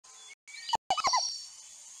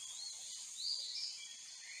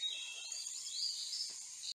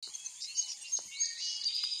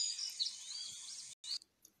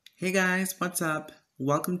Hey guys, what's up?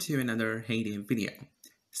 Welcome to another HayDay video.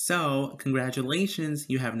 So, congratulations,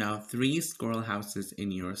 you have now 3 squirrel houses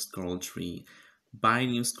in your squirrel tree. Buy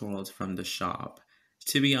new squirrels from the shop.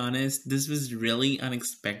 To be honest, this was really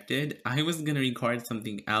unexpected. I was gonna record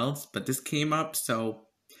something else, but this came up, so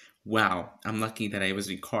wow, I'm lucky that I was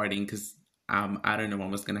recording because I don't know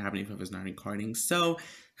what was gonna happen if I was not recording. So,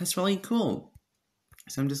 that's really cool.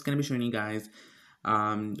 So I'm just gonna be showing you guys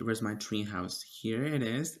where's my tree house. Here it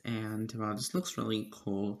is, and wow, this looks really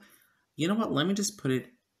cool. You know what, let me just put it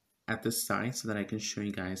at the side so that I can show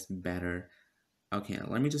you guys better. Okay,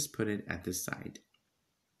 let me just put it at this side.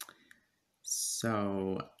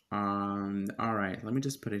 So all right, let me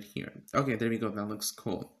just put it here. Okay, there we go. That looks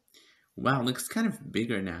cool. Wow, looks kind of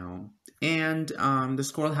bigger now. And the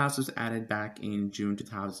squirrel house was added back in June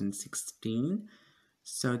 2016.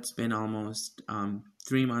 So it's been almost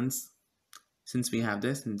 3 months since we have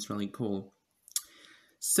this, and it's really cool.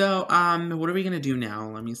 So, what are we gonna do now?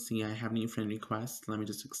 Let me see, I have new friend requests. Let me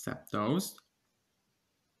just accept those.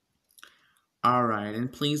 Alright, and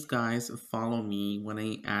please guys, follow me. When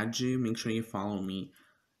I add you, make sure you follow me.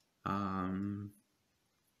 Alright,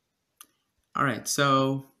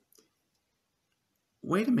 so,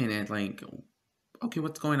 wait a minute, like, okay,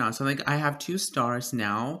 what's going on? So, like, I have 2 stars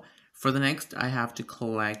now. For the next, I have to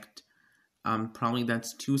collect probably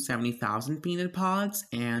that's 270,000 peanut pods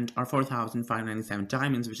and our 4,597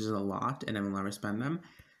 diamonds, which is a lot, and I will never spend them.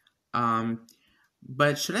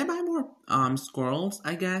 But should I buy more squirrels,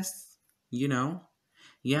 I guess? You know?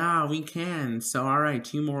 Yeah, we can. So, alright,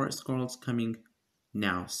 2 more squirrels coming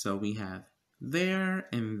now. So we have there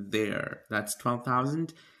and there. That's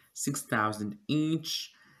 12,000, 6,000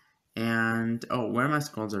 each. And, oh, where my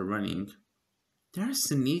squirrels are running. They're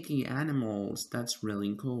sneaky animals. That's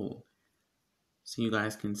really cool. So you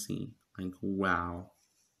guys can see, like, wow.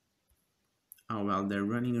 Oh, well, they're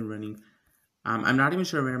running and running. I'm not even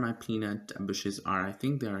sure where my peanut bushes are. I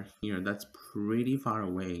think they're here. That's pretty far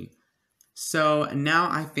away. So now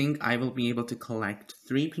I think I will be able to collect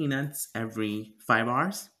 3 peanuts every 5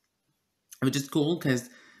 hours, which is cool because,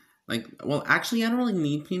 like, well, actually, I don't really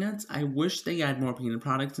need peanuts. I wish they had more peanut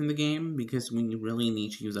products in the game because we really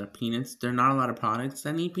need to use our peanuts. There are not a lot of products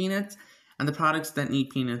that need peanuts, and the products that need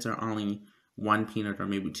peanuts are only 1 peanut or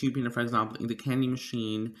maybe 2 peanut, for example, in the candy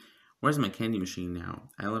machine. Where's my candy machine now?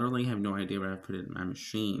 I literally have no idea where I put it in my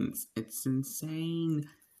machines. It's insane.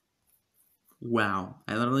 Wow,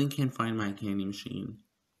 I literally can't find my candy machine.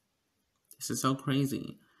 This is so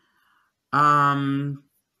crazy. Well,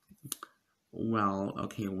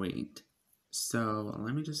 okay, wait. So,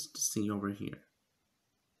 let me just see over here.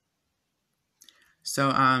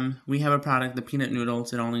 So, we have a product, the peanut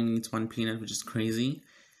noodles. It only needs 1 peanut, which is crazy.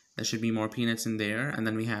 There should be more peanuts in there. And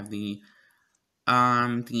then we have the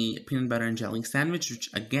peanut butter and jelly sandwich, which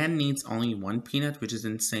again needs only 1 peanut, which is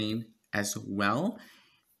insane as well.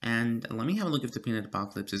 And let me have a look if the peanut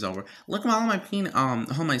apocalypse is over. Look at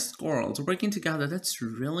all my squirrels working together. That's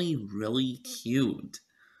really, really cute.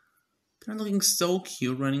 They're looking so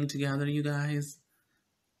cute running together, you guys.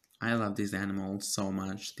 I love these animals so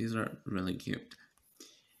much. These are really cute.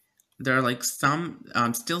 There are like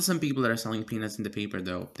still some people that are selling peanuts in the paper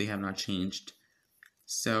though. They have not changed.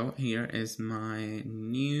 So here is my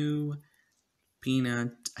new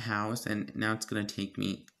peanut house, and now it's gonna take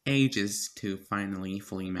me ages to finally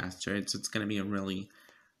fully master it. So it's gonna be a really,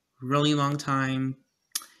 really long time.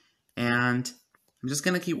 And I'm just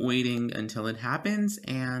gonna keep waiting until it happens.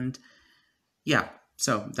 And yeah,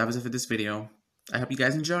 so that was it for this video. I hope you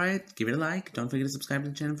guys enjoy it. Give it a like. Don't forget to subscribe to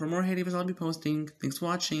the channel for more HayDay videos I'll be posting. Thanks for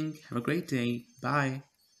watching. Have a great day. Bye.